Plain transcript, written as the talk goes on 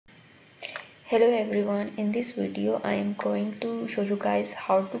Hello everyone, in this video I am going to show you guys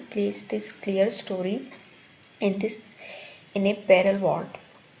how to place this Clerestory in a parallel vault.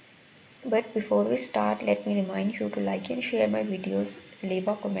 But before we start, let me remind you to like and share my videos, leave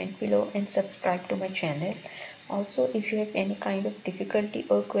a comment below and subscribe to my channel. Also, if you have any kind of difficulty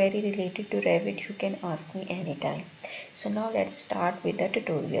or query related to Revit, you can ask me anytime. So now let's start with the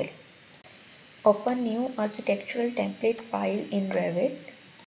tutorial. Open new architectural template file in Revit.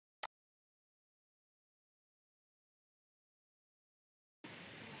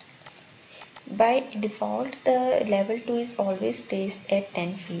 By default, the level 2 is always placed at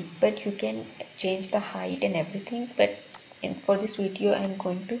 10 feet, but you can change the height and everything. But for this video, I am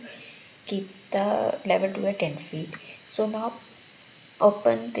going to keep the level 2 at 10 feet. So now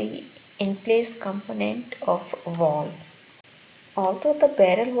open the in place component of wall. Although the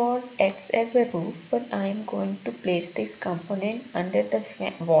barrel wall acts as a roof, but I am going to place this component under the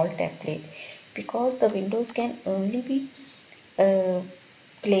wall template because the windows can only be uh,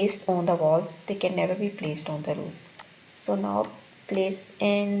 placed on the walls, they can never be placed on the roof. So now place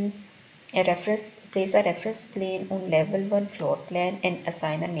a reference plane on level 1 floor plan and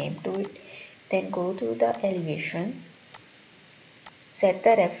assign a name to it. Then go to the elevation, set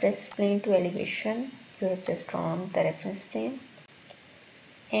the reference plane to elevation. You have just drawn the reference plane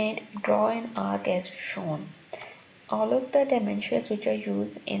and draw an arc as shown. All of the dimensions which are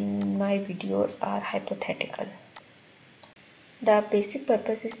used in my videos are hypothetical. The basic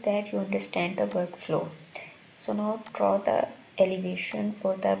purpose is that you understand the workflow. So now draw the elevation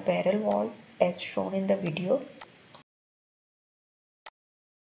for the barrel wall as shown in the video.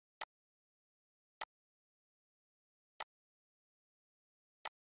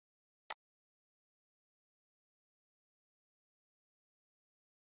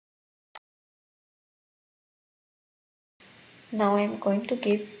 Now I am going to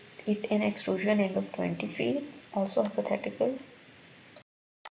give it an extrusion end of 20 feet, also hypothetical.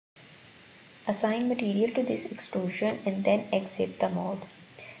 Assign material to this extrusion and then exit the mode.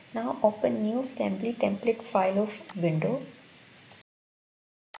 Now open new family template file of window.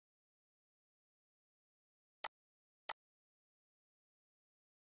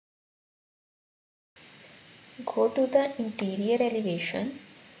 Go to the interior elevation.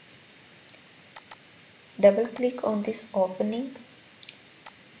 Double click on this opening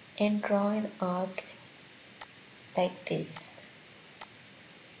and draw an arc like this.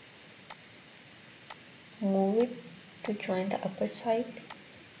 Move it to join the upper side.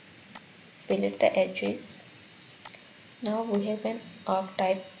 Fillet the edges. Now we have an arc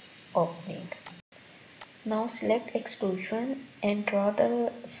type opening. Now select extrusion and draw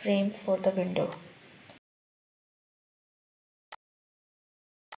the frame for the window.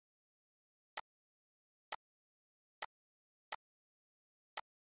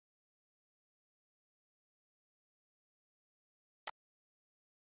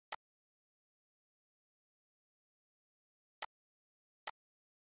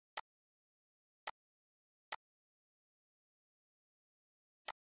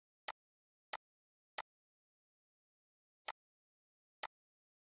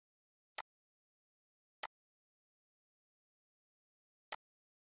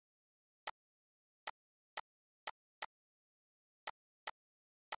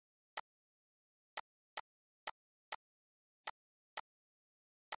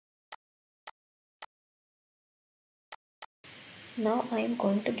 Now I am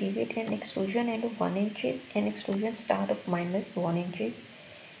going to give it an extrusion end of 1 inches and extrusion start of minus 1 inches,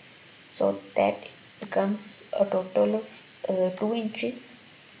 so that becomes a total of 2 inches,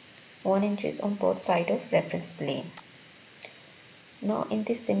 1 inches on both sides of reference plane. Now in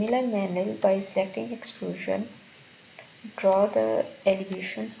this similar manner, by selecting extrusion, draw the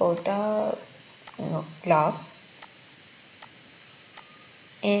elevation for the glass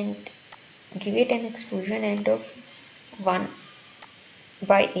and give it an extrusion end of 1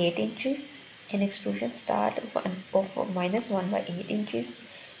 by 8 inches and extrusion start of minus 1 by 8 inches,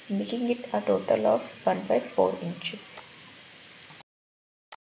 making it a total of 1 by 4 inches.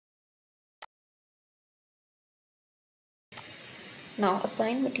 Now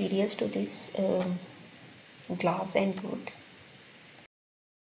assign materials to this glass and wood.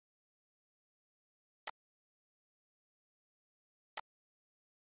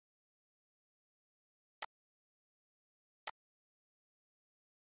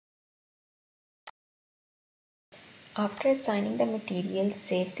 After assigning the material,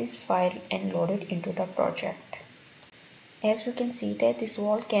 save this file and load it into the project. As you can see that this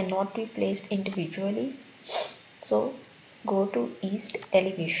wall cannot be placed individually, so go to east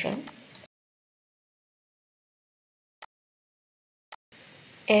elevation,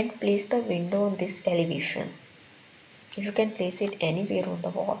 and place the window on this elevation. You can place it anywhere on the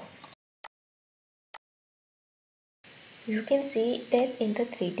wall. You can see that in the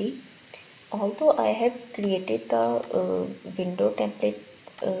 3D, although I have created the window template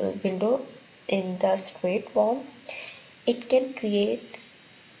window in the straight wall, it can create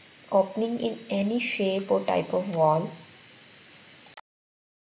opening in any shape or type of wall.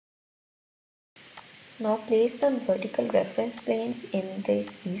 Now place some vertical reference planes in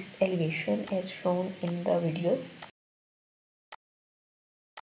this east elevation as shown in the video.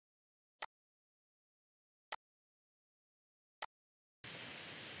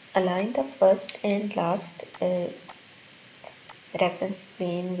 Align the first and last reference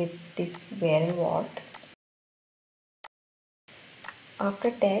plane with this barrel vault. After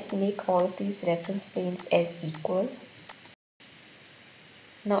that, make all of these reference planes as equal.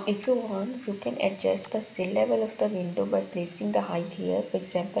 Now if you want, you can adjust the sill level of the window by placing the height here. For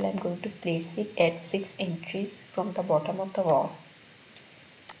example, I'm going to place it at 6 inches from the bottom of the wall.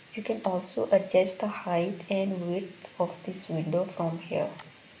 You can also adjust the height and width of this window from here.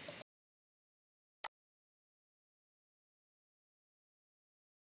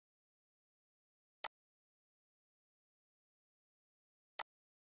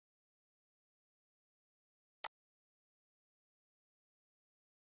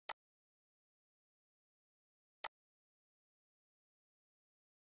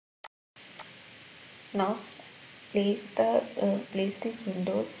 Now place these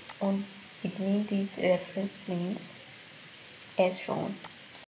windows on between these reference planes as shown.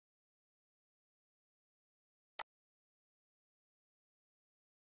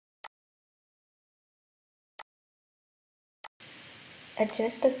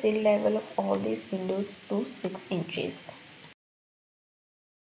 Adjust the sill level of all these windows to 6 inches.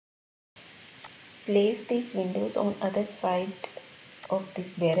 Place these windows on other side of this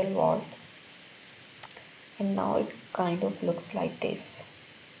barrel wall, and now it kind of looks like this.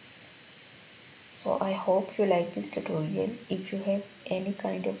 So I hope you like this tutorial. If you have any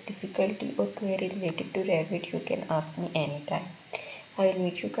kind of difficulty or query related to Revit, you can ask me anytime. I will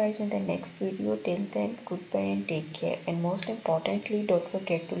meet you guys in the next video. Till then, goodbye and take care. And most importantly, don't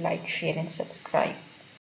forget to like, share and subscribe.